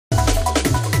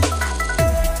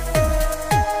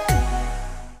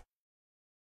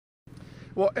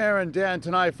Well, Aaron, Dan,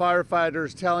 tonight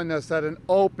firefighters telling us that an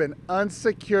open,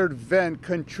 unsecured vent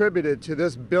contributed to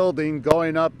this building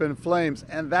going up in flames,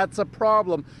 and that's a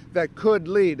problem that could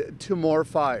lead to more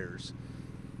fires.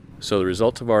 So the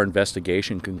results of our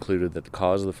investigation concluded that the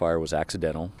cause of the fire was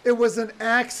accidental. It was an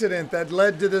accident that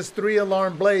led to this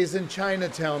 3-alarm blaze in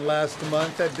Chinatown last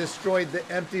month that destroyed the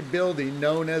empty building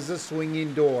known as the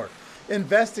swinging door.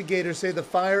 Investigators say the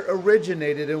fire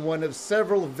originated in one of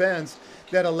several vents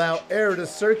that allow air to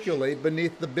circulate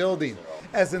beneath the building.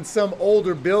 As in some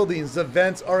older buildings, the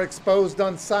vents are exposed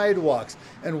on sidewalks,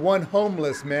 and one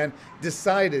homeless man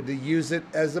decided to use it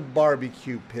as a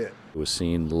barbecue pit. It was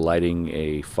seen lighting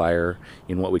a fire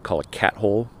in what we call a cat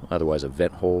hole, otherwise a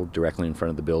vent hole, directly in front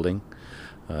of the building,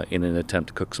 in an attempt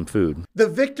to cook some food. The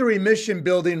Victory Mission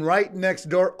building right next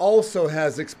door also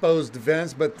has exposed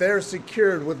vents, but they're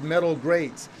secured with metal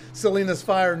grates. Salinas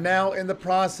Fire now in the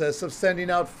process of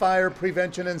sending out fire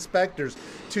prevention inspectors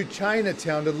to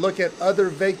Chinatown to look at other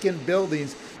vacant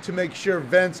buildings to make sure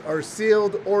vents are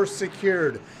sealed or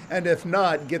secured, and if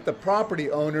not, get the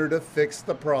property owner to fix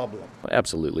the problem.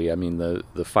 Absolutely. I mean, the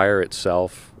fire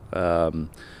itself,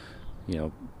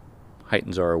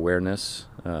 heightens our awareness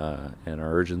and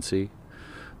our urgency.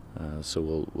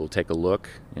 So we'll take a look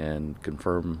and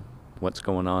confirm what's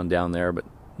going on down there, but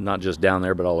not just down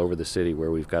there, but all over the city where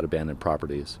we've got abandoned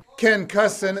properties. Ken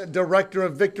Cusson, director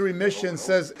of Victory Mission,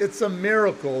 says it's a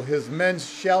miracle his men's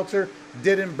shelter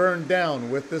didn't burn down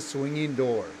with the swinging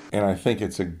door. And I think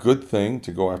it's a good thing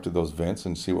to go after those vents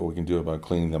and see what we can do about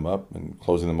cleaning them up and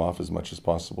closing them off as much as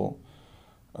possible.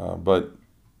 But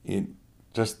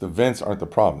just the vents aren't the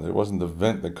problem. It wasn't the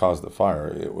vent that caused the fire.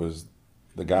 It was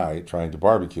the guy trying to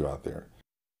barbecue out there.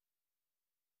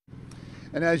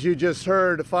 And as you just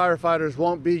heard, firefighters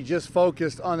won't be just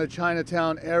focused on the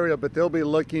Chinatown area, but they'll be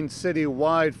looking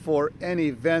citywide for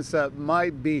any vents that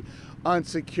might be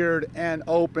unsecured and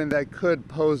open that could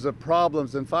pose the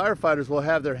problems. And firefighters will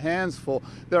have their hands full.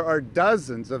 There are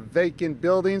dozens of vacant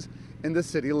buildings in the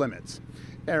city limits.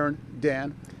 Aaron,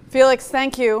 Dan. Felix,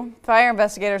 thank you. Fire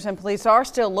investigators and police are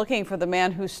still looking for the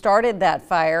man who started that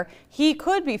fire. He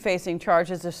could be facing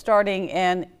charges of starting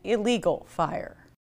an illegal fire.